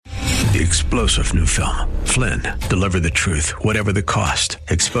the explosive new film, Flynn, deliver the truth, whatever the cost.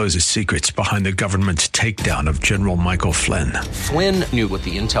 Exposes secrets behind the government's takedown of General Michael Flynn. Flynn knew what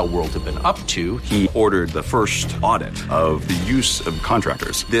the intel world had been up to. He ordered the first audit of the use of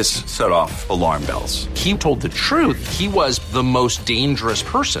contractors. This set off alarm bells. He told the truth. He was the most dangerous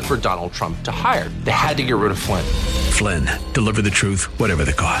person for Donald Trump to hire. They had to get rid of Flynn. Flynn, deliver the truth, whatever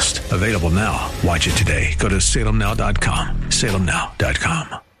the cost. Available now. Watch it today. Go to salemnow.com.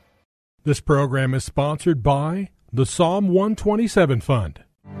 salemnow.com. This program is sponsored by the Psalm 127 Fund.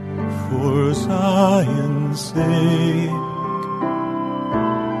 For Zion's sake,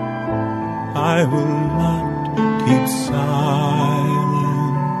 I will not keep silent.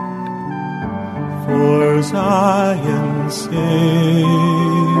 For Zion's sake,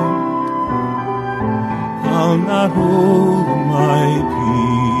 I'll not hold my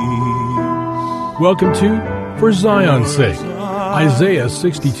peace. Welcome to For Zion's Sake. Isaiah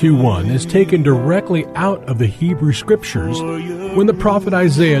 62:1 is taken directly out of the Hebrew Scriptures when the prophet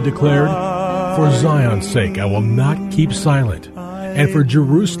Isaiah declared, "For Zion's sake I will not keep silent, and for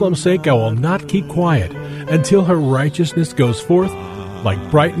Jerusalem's sake I will not keep quiet, until her righteousness goes forth like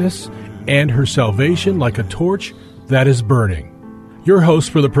brightness, and her salvation like a torch that is burning." Your hosts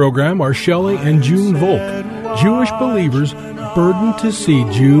for the program are Shelley and June Volk, Jewish believers burdened to see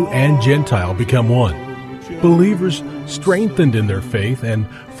Jew and Gentile become one. Believers strengthened in their faith and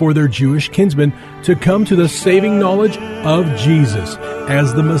for their Jewish kinsmen to come to the saving knowledge of Jesus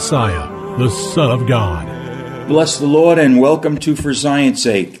as the Messiah, the Son of God. Bless the Lord and welcome to For Zion's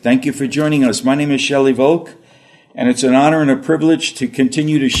Sake. Thank you for joining us. My name is Shelley Volk, and it's an honor and a privilege to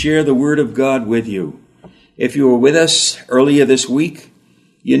continue to share the Word of God with you. If you were with us earlier this week,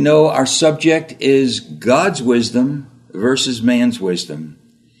 you know our subject is God's wisdom versus man's wisdom.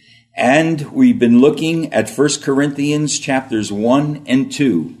 And we've been looking at 1 Corinthians chapters 1 and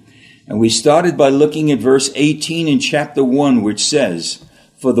 2. And we started by looking at verse 18 in chapter 1, which says,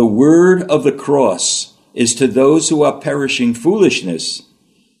 "For the word of the cross is to those who are perishing foolishness,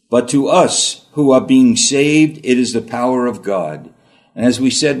 but to us who are being saved, it is the power of God." And as we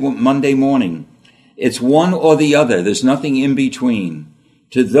said Monday morning, it's one or the other. There's nothing in between.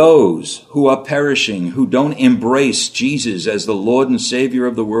 To those who are perishing, who don't embrace Jesus as the Lord and Savior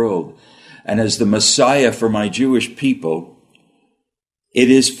of the world and as the Messiah for my Jewish people,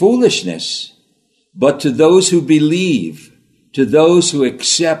 it is foolishness. But to those who believe, to those who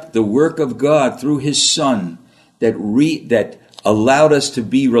accept the work of God through His Son that allowed us to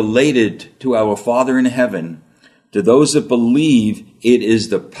be related to our Father in heaven, to those that believe, it is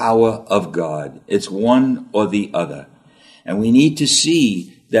the power of God. It's one or the other. And we need to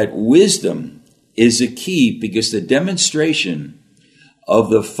see that wisdom is a key, because the demonstration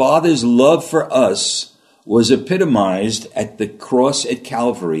of the Father's love for us was epitomized at the cross at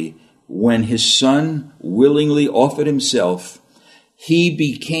Calvary when His Son willingly offered Himself. He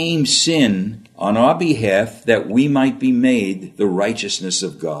became sin on our behalf that we might be made the righteousness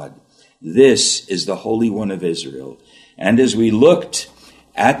of God. This is the Holy One of Israel. And as we looked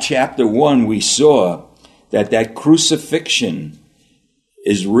at chapter 1, we saw that crucifixion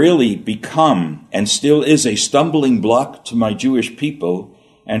is really become and still is a stumbling block to my Jewish people.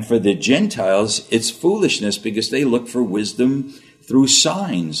 And for the Gentiles, it's foolishness because they look for wisdom through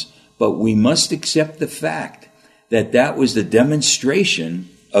signs. But we must accept the fact that that was the demonstration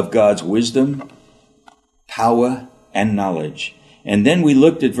of God's wisdom, power, and knowledge. And then we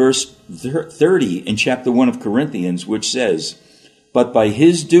looked at verse 30 in chapter 1 of Corinthians, which says, "But by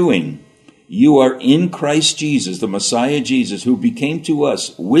His doing, you are in Christ Jesus, the Messiah Jesus, who became to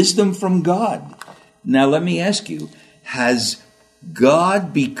us wisdom from God." Now let me ask you, has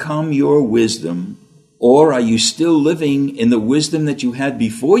God become your wisdom, or are you still living in the wisdom that you had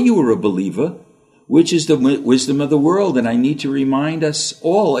before you were a believer, which is the wisdom of the world? And I need to remind us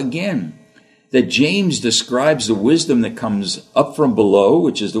all again that James describes the wisdom that comes up from below,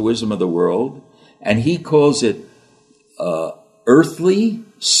 which is the wisdom of the world, and he calls it earthly,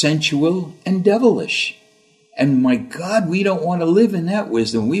 sensual, and devilish. And my God, we don't want to live in that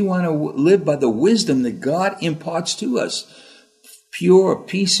wisdom. We want to live by the wisdom that God imparts to us. Pure,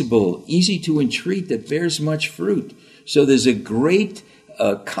 peaceable, easy to entreat, that bears much fruit. So there's a great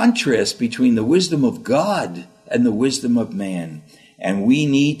contrast between the wisdom of God and the wisdom of man. And we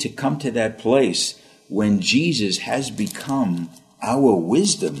need to come to that place when Jesus has become our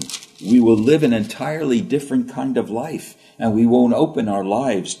wisdom. We will live an entirely different kind of life, and we won't open our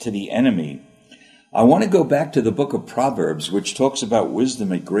lives to the enemy. I want to go back to the book of Proverbs, which talks about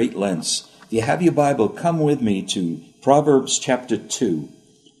wisdom at great lengths. If you have your Bible, come with me to Proverbs chapter 2.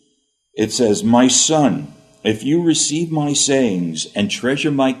 It says, "My son, if you receive my sayings and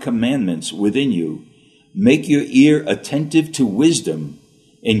treasure my commandments within you, make your ear attentive to wisdom,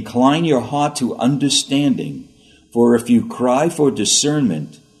 incline your heart to understanding. For if you cry for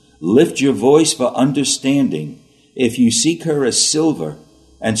discernment, lift your voice for understanding. If you seek her as silver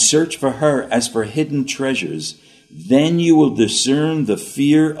and search for her as for hidden treasures, then you will discern the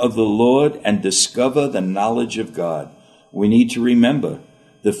fear of the Lord and discover the knowledge of God. We need to remember,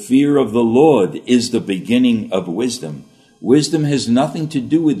 the fear of the Lord is the beginning of wisdom. Wisdom has nothing to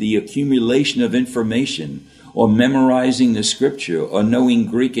do with the accumulation of information or memorizing the scripture or knowing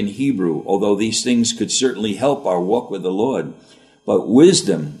Greek and Hebrew, although these things could certainly help our walk with the Lord. But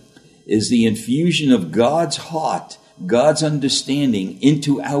wisdom is the infusion of God's heart, God's understanding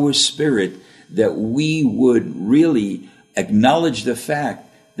into our spirit, that we would really acknowledge the fact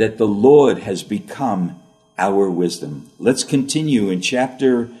that the Lord has become our wisdom. Let's continue in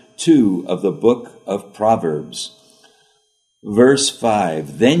chapter 2 of the book of Proverbs. Verse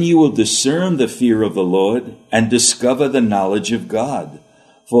 5, then you will discern the fear of the Lord and discover the knowledge of God.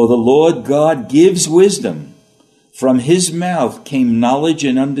 For the Lord God gives wisdom. From his mouth came knowledge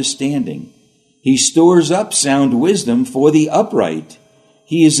and understanding. He stores up sound wisdom for the upright.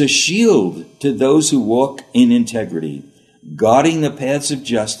 He is a shield to those who walk in integrity, guarding the paths of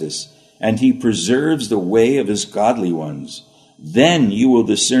justice, and he preserves the way of his godly ones. Then you will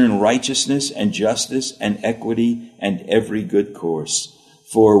discern righteousness and justice and equity and every good course.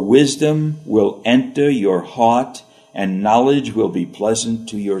 For wisdom will enter your heart, and knowledge will be pleasant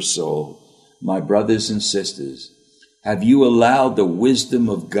to your soul. My brothers and sisters, have you allowed the wisdom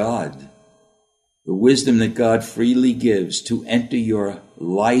of God, the wisdom that God freely gives, to enter your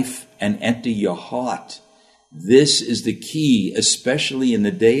life and enter your heart? This is the key, especially in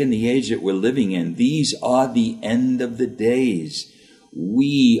the day and the age that we're living in. These are the end of the days.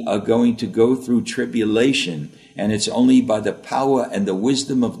 We are going to go through tribulation, and it's only by the power and the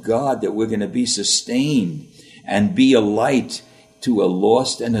wisdom of God that we're going to be sustained and be a light to a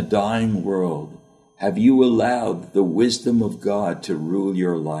lost and a dying world. Have you allowed the wisdom of God to rule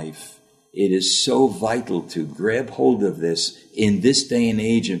your life? It is so vital to grab hold of this in this day and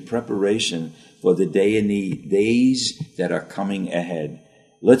age in preparation for the day and the days that are coming ahead.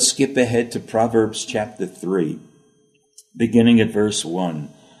 Let's skip ahead to Proverbs chapter 3, beginning at verse 1.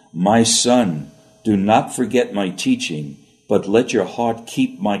 My son, do not forget my teaching, but let your heart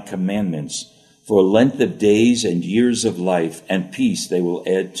keep my commandments. For length of days and years of life and peace they will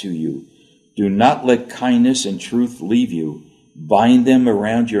add to you. Do not let kindness and truth leave you. Bind them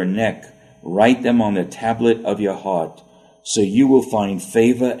around your neck. Write them on the tablet of your heart, so you will find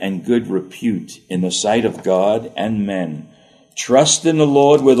favor and good repute in the sight of God and men. Trust in the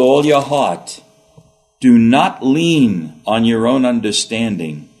Lord with all your heart. Do not lean on your own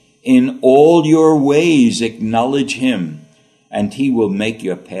understanding. In all your ways acknowledge him, and he will make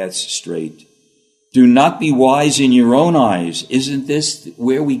your paths straight. Do not be wise in your own eyes. Isn't this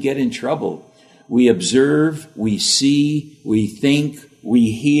where we get in trouble? We observe, we see, we think,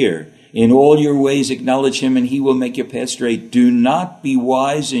 we hear. In all your ways acknowledge him, and he will make your path straight. Do not be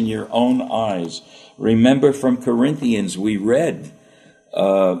wise in your own eyes. Remember from Corinthians, we read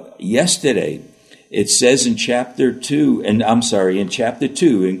yesterday, it says in chapter 2 in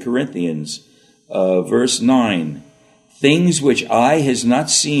Corinthians, verse 9, things which eye has not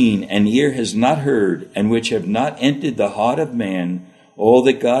seen and ear has not heard, and which have not entered the heart of man, all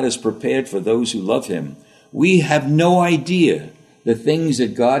that God has prepared for those who love him. We have no idea the things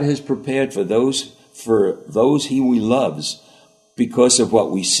that God has prepared for those he loves, because of what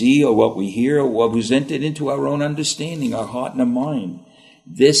we see or what we hear or what was entered into our own understanding, our heart and our mind.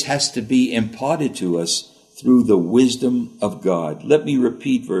 This has to be imparted to us through the wisdom of God. Let me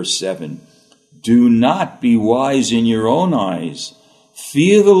repeat verse 7. Do not be wise in your own eyes.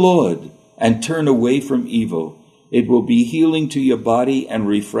 Fear the Lord and turn away from evil. It will be healing to your body and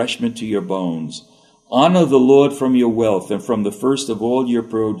refreshment to your bones. Honor the Lord from your wealth and from the first of all your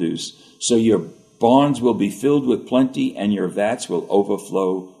produce, so your barns will be filled with plenty and your vats will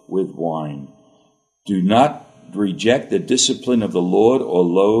overflow with wine. Do not reject the discipline of the Lord or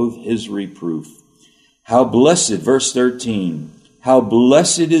loathe his reproof. How blessed, verse 13, how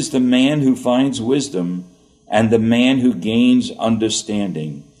blessed is the man who finds wisdom and the man who gains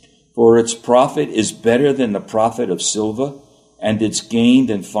understanding. For its profit is better than the profit of silver, and its gain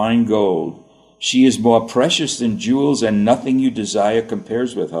than fine gold. She is more precious than jewels, and nothing you desire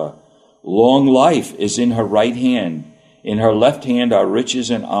compares with her. Long life is in her right hand. In her left hand are riches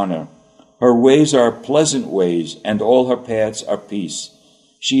and honor. Her ways are pleasant ways, and all her paths are peace.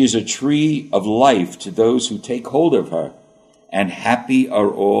 She is a tree of life to those who take hold of her, and happy are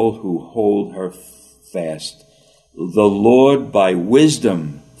all who hold her fast. The Lord by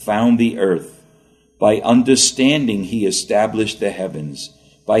wisdom found the earth. By understanding he established the heavens.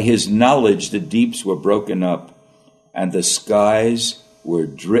 By his knowledge the deeps were broken up, and the skies were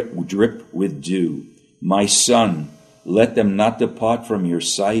drip with dew. My son, let them not depart from your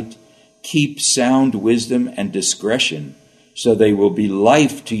sight. Keep sound wisdom and discretion, so they will be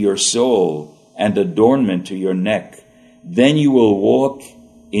life to your soul and adornment to your neck. Then you will walk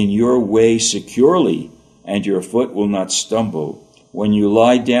in your way securely, and your foot will not stumble. When you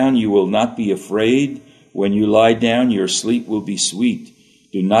lie down, you will not be afraid. When you lie down, your sleep will be sweet.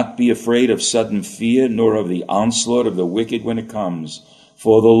 Do not be afraid of sudden fear, nor of the onslaught of the wicked when it comes.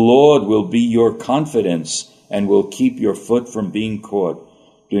 For the Lord will be your confidence, and will keep your foot from being caught.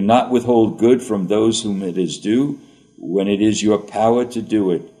 Do not withhold good from those whom it is due, when it is your power to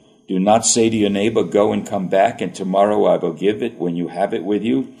do it. Do not say to your neighbor, go and come back, and tomorrow I will give it when you have it with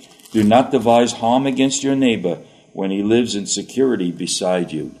you. Do not devise harm against your neighbor when he lives in security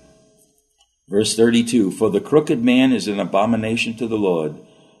beside you. Verse 32, for the crooked man is an abomination to the Lord,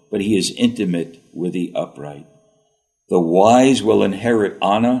 but he is intimate with the upright. The wise will inherit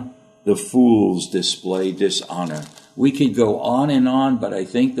honor, the fools display dishonor. We could go on, but I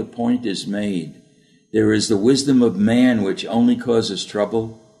think the point is made. There is the wisdom of man which only causes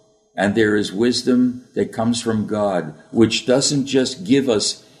trouble, and there is wisdom that comes from God, which doesn't just give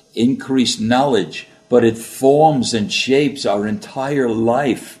us increased knowledge, but it forms and shapes our entire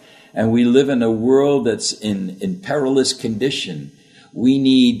life. And we live in a world that's in perilous condition. We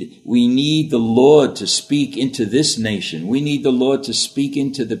need the Lord to speak into this nation. We need the Lord to speak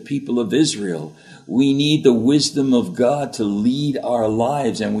into the people of Israel. We need the wisdom of God to lead our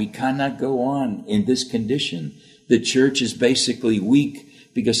lives, and we cannot go on in this condition. The church is basically weak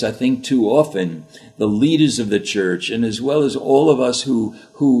because I think too often the leaders of the church, and as well as all of us who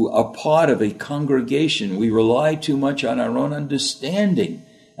are part of a congregation, we rely too much on our own understanding,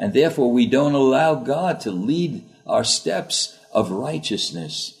 and therefore we don't allow God to lead our steps of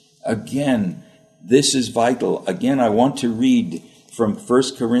righteousness. Again, this is vital. Again, I want to read from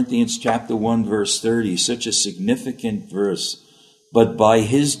 1 Corinthians chapter 1, verse 30, such a significant verse. But by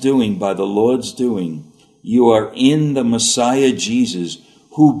his doing, by the Lord's doing, you are in the Messiah Jesus,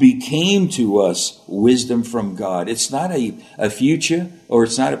 who became to us wisdom from God. It's not a future, or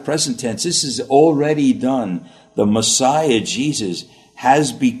it's not a present tense. This is already done. The Messiah Jesus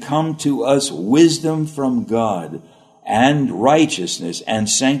has become to us wisdom from God, and righteousness, and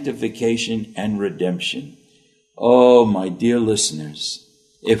sanctification, and redemption. Oh, my dear listeners,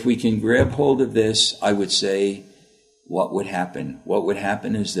 if we can grab hold of this, I would say, what would happen? What would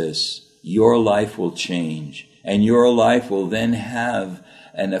happen is this: your life will change, and your life will then have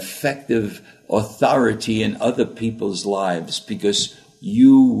an effective authority in other people's lives, because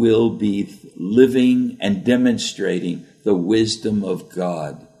you will be living and demonstrating the wisdom of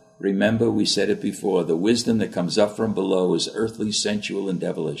God. Remember, we said it before, the wisdom that comes up from below is earthly, sensual, and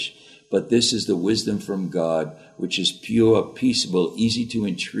devilish. But this is the wisdom from God, which is pure, peaceable, easy to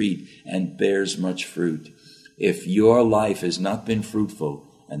entreat, and bears much fruit. If your life has not been fruitful,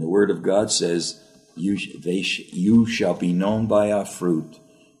 and the Word of God says, you shall be known by our fruit.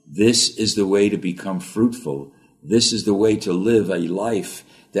 This is the way to become fruitful. This is the way to live a life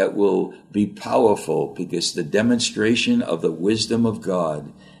that will be powerful, because the demonstration of the wisdom of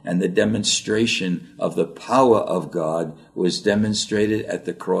God and the demonstration of the power of God was demonstrated at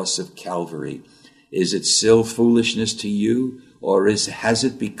the cross of Calvary. Is it still foolishness to you, or has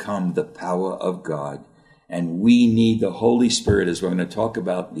it become the power of God? And we need the Holy Spirit, as we're going to talk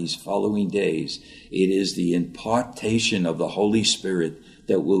about these following days. It is the impartation of the Holy Spirit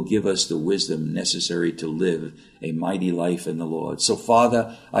that will give us the wisdom necessary to live a mighty life in the Lord. So,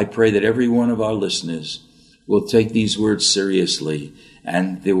 Father, I pray that every one of our listeners will take these words seriously,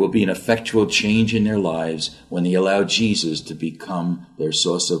 and there will be an effectual change in their lives when they allow Jesus to become their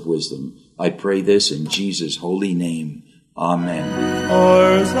source of wisdom. I pray this in Jesus' holy name. Amen.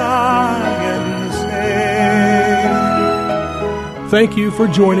 For Zion's sake. Thank you for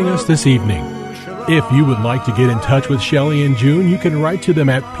joining us this evening. If you would like to get in touch with Shelley and June, you can write to them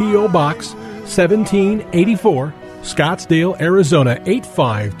at P.O. Box 1784, Scottsdale, Arizona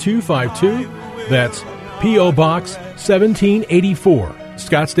 85252. That's P.O. Box 1784,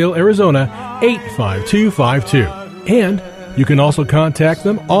 Scottsdale, Arizona 85252. And you can also contact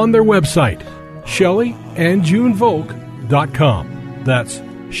them on their website, ShelleyandJuneVolk.com. That's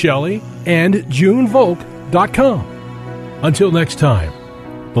ShelleyandJuneVolk.com. Until next time,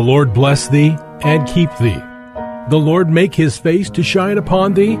 the Lord bless thee and keep thee. The Lord make his face to shine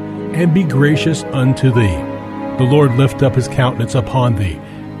upon thee and be gracious unto thee. The Lord lift up his countenance upon thee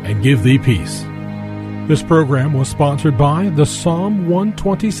and give thee peace. This program was sponsored by the Psalm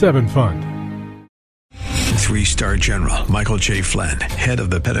 127 Fund. 3-star General Michael J. Flynn, head of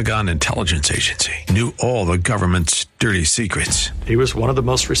the Pentagon Intelligence Agency, knew all the government's dirty secrets. He was one of the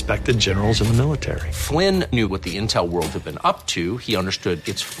most respected generals in the military. Flynn knew what the intel world had been up to. He understood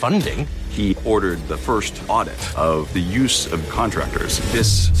its funding. He ordered the first audit of the use of contractors.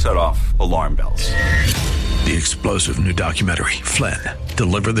 This set off alarm bells. The explosive new documentary, Flynn,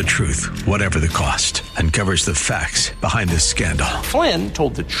 Deliver the Truth, Whatever the Cost, uncovers the facts behind this scandal. Flynn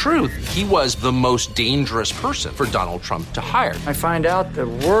told the truth. He was the most dangerous person for Donald Trump to hire. I find out the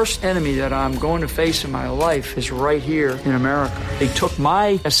worst enemy that I'm going to face in my life is right here in America. They took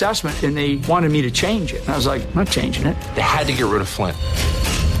my assessment and they wanted me to change it. And I was like, I'm not changing it. They had to get rid of Flynn.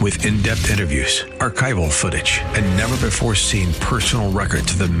 With in-depth interviews, archival footage, and never-before-seen personal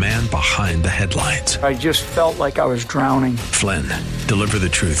records of the man behind the headlines. I just felt like I was drowning. Flynn, Deliver the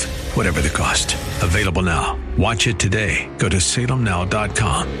Truth, Whatever the Cost. Available now. Watch it today. Go to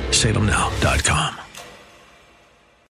salemnow.com. salemnow.com.